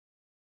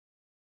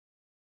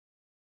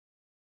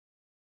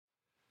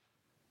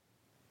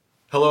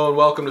Hello and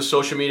welcome to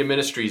Social Media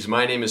Ministries.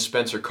 My name is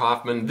Spencer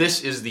Kaufman.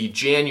 This is the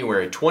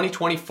January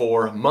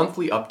 2024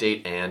 monthly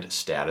update and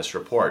status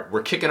report.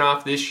 We're kicking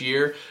off this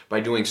year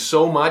by doing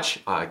so much.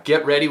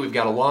 Get ready, we've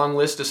got a long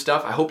list of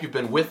stuff. I hope you've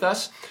been with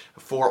us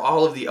for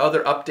all of the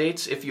other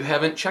updates. If you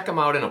haven't, check them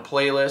out in a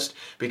playlist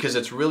because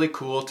it's really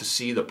cool to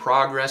see the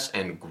progress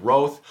and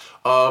growth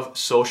of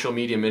Social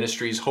Media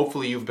Ministries.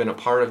 Hopefully you've been a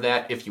part of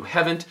that. If you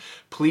haven't,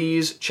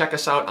 please check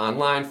us out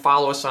online,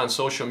 follow us on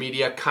social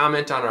media,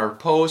 comment on our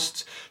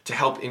posts to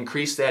help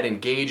increase that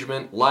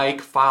engagement,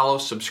 like, follow,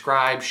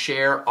 subscribe,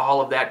 share, all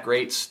of that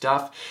great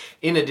stuff.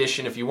 In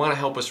addition, if you want to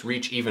help us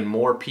reach even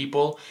more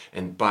people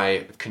and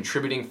by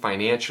contributing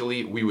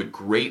financially, we would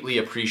greatly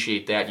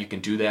appreciate that. You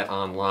can do that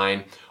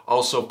online.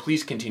 Also,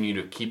 please continue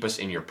to keep us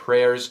in your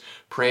prayers,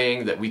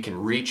 praying that we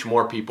can reach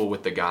more people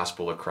with the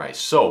gospel of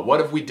Christ. So, what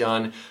have we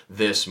done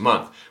this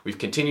month? We've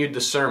continued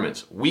the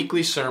sermons,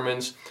 weekly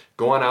sermons,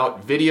 going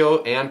out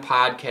video and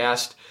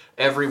podcast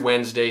every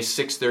Wednesday,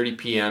 6:30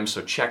 p.m.,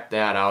 so check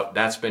that out.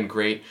 That's been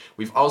great.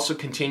 We've also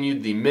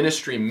continued the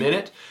Ministry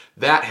Minute.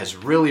 That has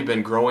really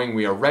been growing.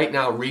 We are right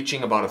now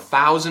reaching about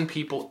 1,000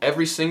 people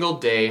every single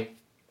day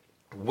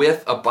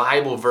with a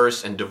Bible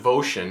verse and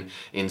devotion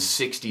in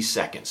 60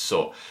 seconds.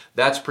 So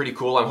that's pretty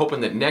cool. I'm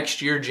hoping that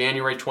next year,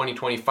 January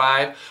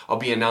 2025, I'll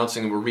be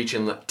announcing we're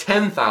reaching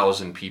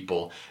 10,000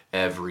 people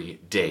every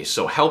day.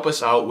 So help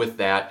us out with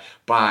that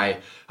by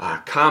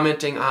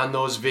commenting on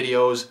those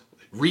videos,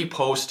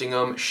 reposting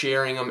them,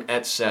 sharing them,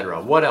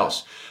 etc. What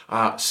else?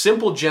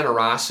 Simple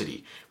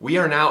Generosity. We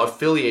are now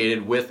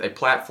affiliated with a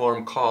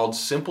platform called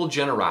Simple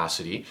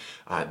Generosity.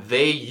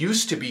 They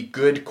used to be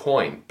Good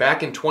Coin.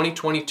 Back in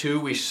 2022,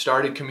 we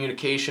started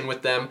communication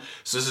with them.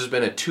 So this has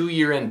been a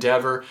 2-year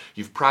endeavor.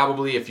 You've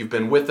probably, if you've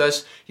been with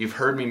us, you've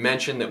heard me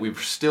mention that we're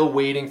still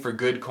waiting for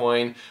Good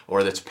Coin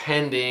or that's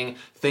pending,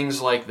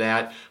 things like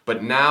that.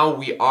 But now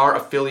we are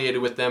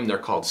affiliated with them. They're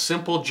called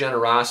Simple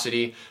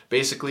Generosity.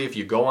 Basically, if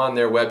you go on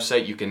their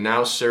website, you can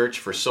now search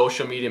for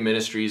Social Media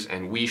Ministries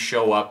and we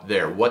show up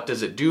there. What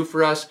does it do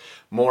for us?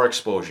 More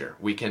exposure.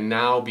 We can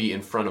now be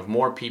in front of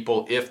more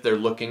people if they're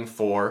looking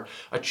for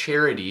a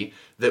charity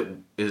that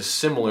is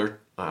similar.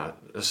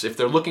 If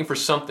they're looking for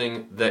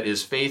something that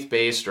is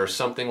faith-based or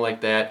something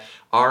like that,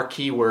 our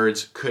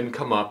keywords couldn't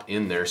come up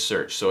in their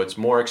search. So it's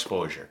more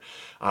exposure.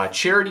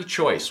 Charity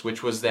Choice,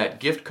 which was that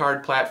gift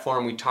card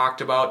platform we talked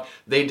about,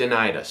 they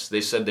denied us.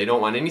 They said they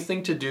don't want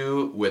anything to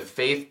do with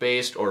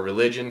faith-based or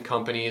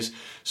companies.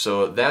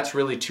 So that's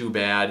really too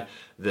bad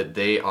that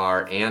they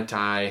are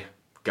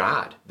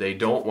anti-God. They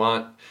don't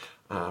want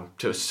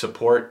to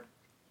support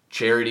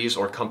charities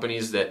or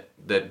companies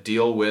that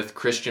deal with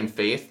Christian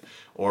faith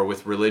or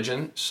with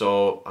religion.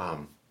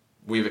 So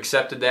we've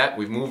accepted that.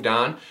 We've moved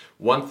on.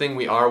 One thing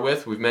we are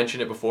with, we've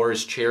mentioned it before,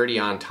 is Charity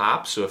on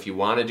Top. So if you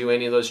want to do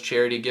any of those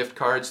charity gift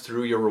cards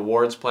through your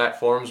rewards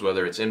platforms,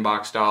 whether it's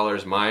Inbox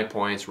Dollars, My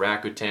Points,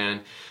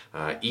 Rakuten,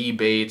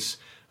 Ebates,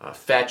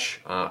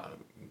 Fetch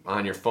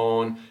on your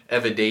phone,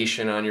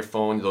 Evidation on your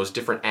phone, those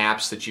different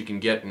apps that you can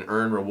get and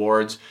earn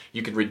rewards,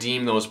 you could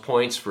redeem those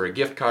points for a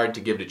gift card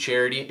to give to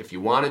charity. If you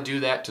want to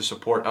do that to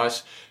support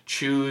us,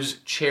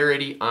 choose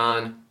Charity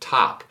on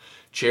Top.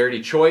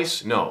 Charity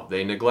Choice, no,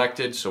 they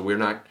neglected, so we're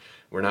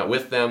not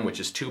with them,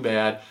 which is too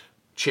bad.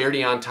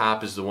 Charity on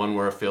Top is the one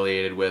we're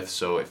affiliated with,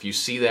 so if you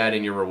see that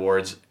in your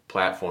rewards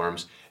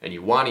platforms and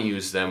you want to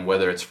use them,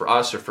 whether it's for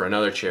us or for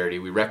another charity,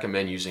 we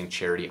recommend using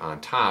Charity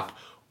on Top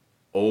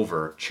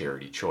over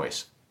Charity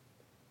Choice.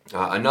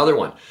 Another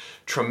one,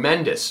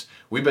 Tremendous.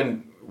 We've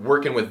been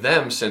working with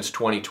them since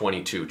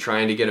 2022,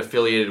 trying to get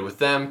affiliated with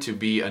them to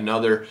be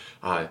another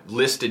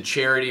listed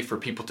charity for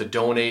people to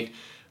donate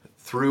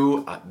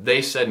through.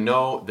 They said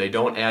no, they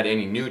don't add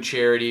any new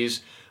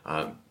charities,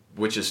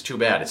 which is too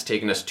bad. It's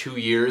taken us 2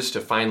 years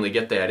to finally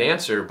get that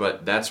answer,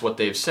 but that's what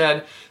they've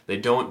said. They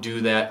don't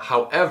do that.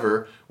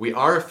 However, we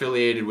are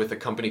affiliated with a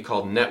company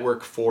called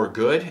Network for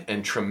Good,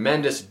 and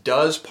Tremendous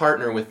does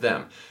partner with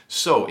them.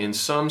 So in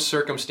some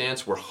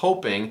circumstance, we're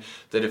hoping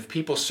that if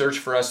people search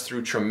for us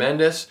through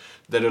Tremendous,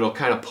 that it'll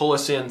kind of pull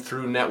us in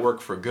through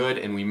Network for Good,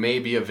 and we may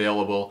be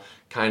available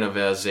kind of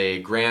as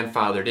a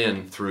grandfathered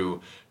in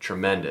through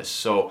Tremendous.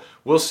 So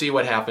we'll see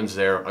what happens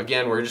there.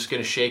 Again, we're just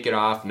going to shake it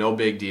off, no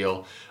big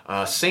deal.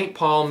 St.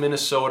 Paul,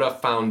 Minnesota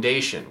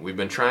Foundation. We've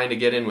been trying to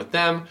get in with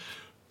them.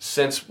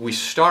 Since we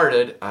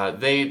started,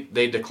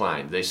 they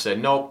declined. They said,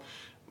 nope,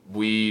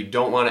 we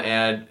don't want to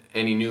add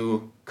any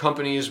new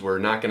companies. We're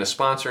not going to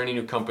sponsor any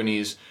new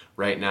companies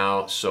right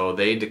now. So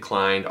they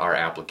declined our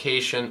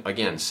application.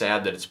 Again,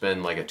 sad that it's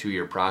been like a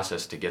 2-year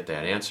process to get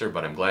that answer,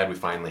 but I'm glad we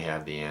finally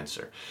have the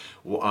answer.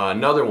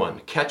 Another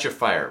one, Catch a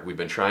Fire. We've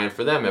been trying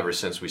for them ever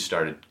since we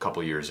started a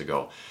couple years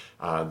ago.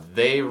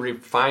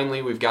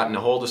 Finally, we've gotten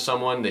a hold of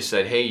someone. They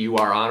said, hey, you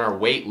are on our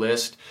wait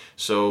list.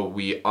 So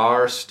we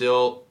are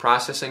still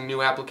processing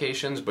new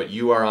applications, but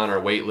you are on our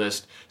wait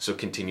list. So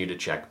continue to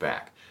check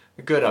back.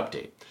 A good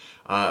update.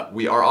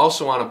 We are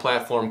also on a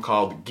platform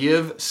called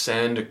Give,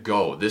 Send,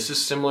 Go. This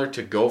is similar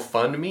to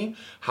GoFundMe.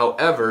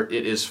 However,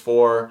 it is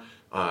for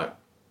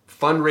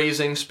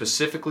fundraising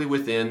specifically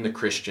within the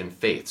Christian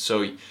faith.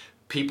 So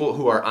people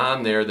who are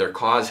on there, their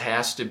cause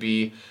has to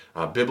be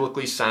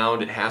biblically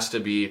sound. It has to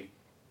be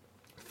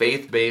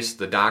faith-based.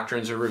 The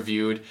doctrines are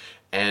reviewed,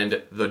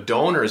 and the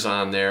donors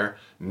on there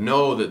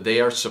know that they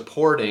are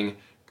supporting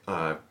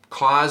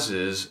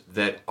causes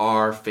that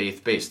are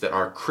faith-based, that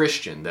are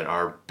Christian, that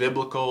are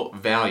biblical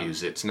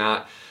values. It's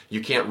not, you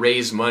can't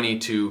raise money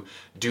to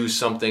do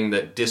something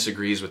that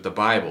disagrees with the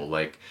Bible,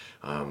 like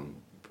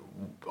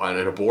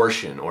an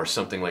abortion or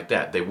something like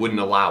that. They wouldn't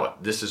allow it.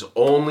 This is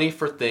only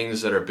for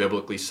things that are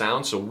biblically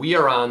sound. So we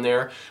are on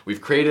there.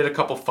 We've created a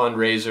couple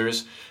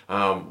fundraisers.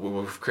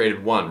 We've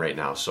created one right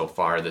now so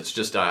far that's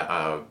just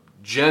a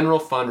general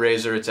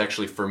fundraiser. It's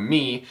actually for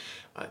me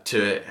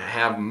to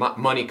have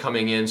money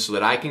coming in so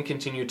that I can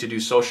continue to do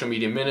social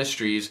media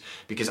ministries,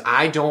 because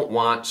I don't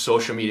want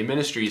social media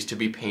ministries to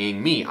be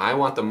paying me. I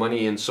want the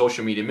money in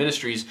social media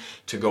ministries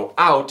to go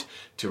out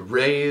to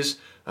raise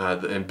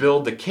and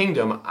build the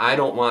kingdom. I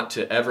don't want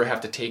to ever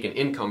have to take an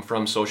income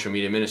from social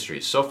media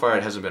ministries. So far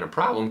it hasn't been a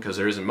problem because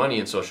there isn't money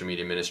in social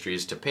media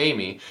ministries to pay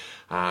me.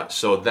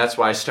 So that's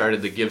why I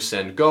started the Give,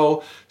 Send,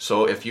 Go.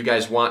 So if you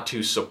guys want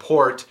to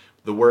support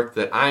the work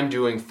that I'm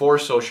doing for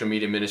social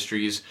media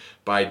ministries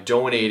by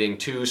donating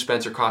to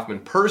Spencer Kaufman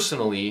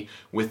personally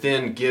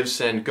within Give,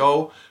 Send,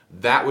 Go,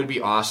 that would be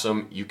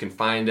awesome. You can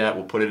find that.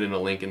 We'll put it in a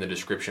link in the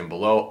description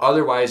below.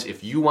 Otherwise,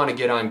 if you want to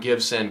get on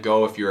Give, Send,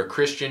 Go, if you're a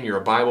Christian, you're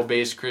a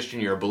Bible-based Christian,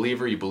 you're a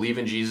believer, you believe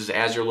in Jesus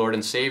as your Lord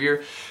and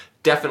Savior,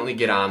 definitely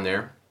get on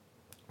there.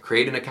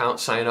 Create an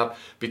account, sign up,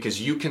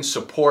 because you can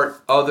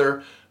support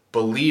other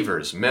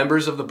believers,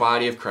 members of the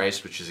body of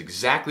Christ, which is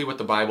exactly what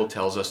the Bible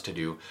tells us to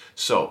do.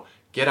 So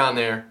get on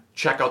there,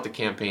 check out the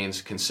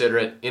campaigns, consider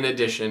it. In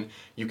addition,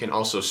 you can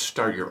also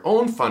start your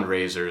own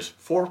fundraisers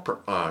for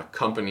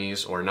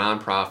companies or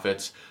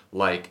nonprofits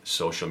like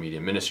Social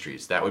Media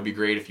Ministries. That would be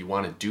great. If you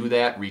want to do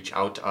that, reach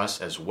out to us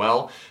as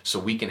well so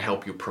we can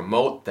help you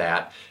promote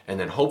that and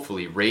then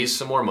hopefully raise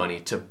some more money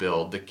to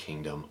build the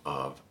kingdom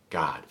of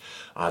God.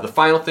 The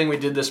final thing we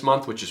did this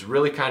month, which is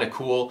really kind of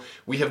cool,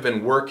 we have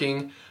been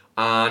working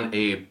on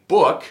a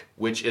book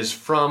which is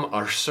from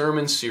our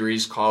sermon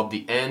series called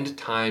The End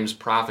Times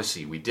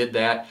Prophecy. We did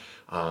that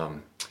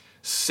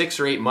 6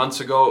 or 8 months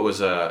ago. It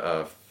was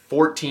a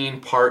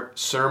 14-part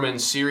sermon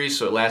series,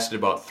 so it lasted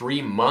about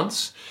 3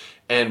 months.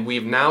 And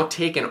we've now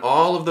taken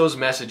all of those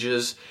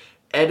messages,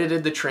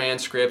 edited the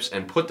transcripts,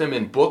 and put them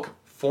in book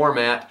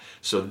format.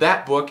 So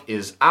that book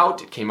is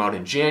out. It came out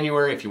in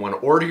January. If you want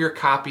to order your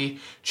copy,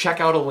 check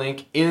out a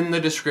link in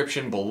the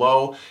description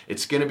below.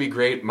 It's going to be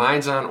great.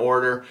 Mine's on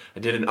order. I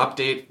did an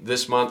update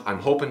this month. I'm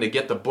hoping to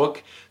get the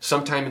book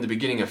sometime in the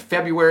beginning of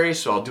February,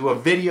 so I'll do a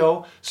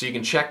video so you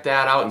can check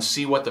that out and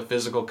see what the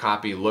physical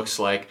copy looks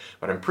like.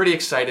 But I'm pretty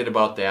excited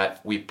about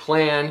that. We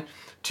plan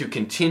to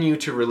continue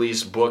to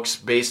release books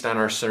based on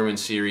our sermon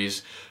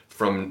series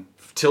from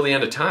till the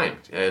end of time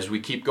as we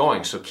keep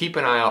going. So keep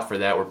an eye out for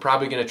that. We're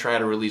probably going to try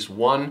to release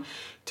 1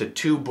 to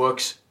 2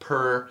 books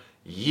per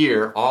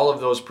year. All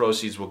of those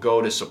proceeds will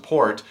go to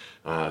support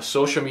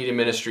social media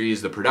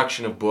ministries, the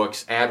production of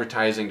books,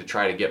 advertising to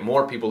try to get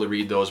more people to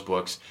read those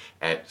books,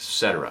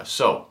 etc.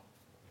 So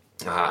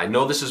I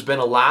know this has been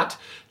a lot.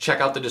 Check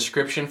out the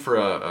description for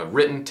a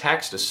written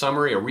text, a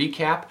summary, a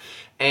recap,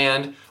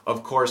 and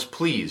of course,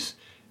 please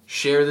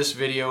share this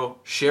video,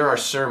 share our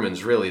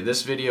sermons, really.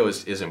 This video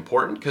is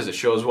important because it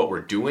shows what we're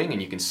doing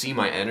and you can see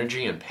my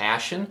energy and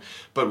passion,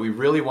 but we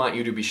really want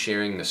you to be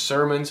sharing the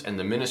sermons and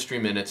the ministry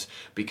minutes,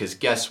 because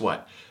guess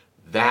what?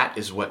 That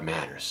is what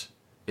matters.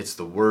 It's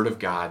the Word of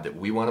God that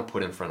we want to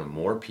put in front of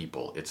more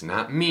people. It's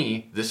not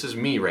me. This is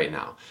me right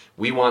now.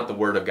 We want the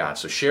Word of God.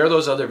 So share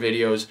those other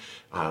videos,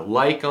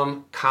 like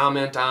them,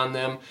 comment on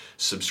them,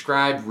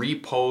 subscribe,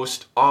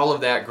 repost, all of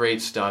that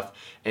great stuff.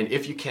 And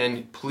if you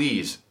can,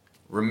 please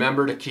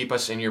remember to keep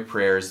us in your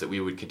prayers, that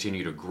we would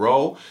continue to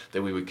grow,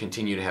 that we would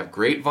continue to have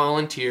great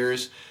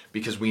volunteers,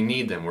 because we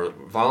need them.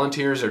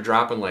 Volunteers are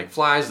dropping like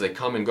flies. They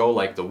come and go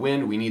like the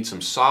wind. We need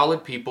some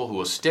solid people who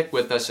will stick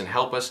with us and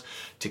help us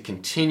to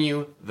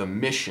continue the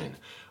mission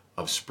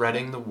of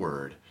spreading the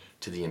word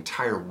to the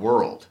entire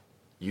world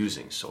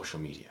using social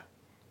media.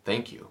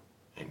 Thank you,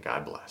 and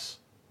God bless.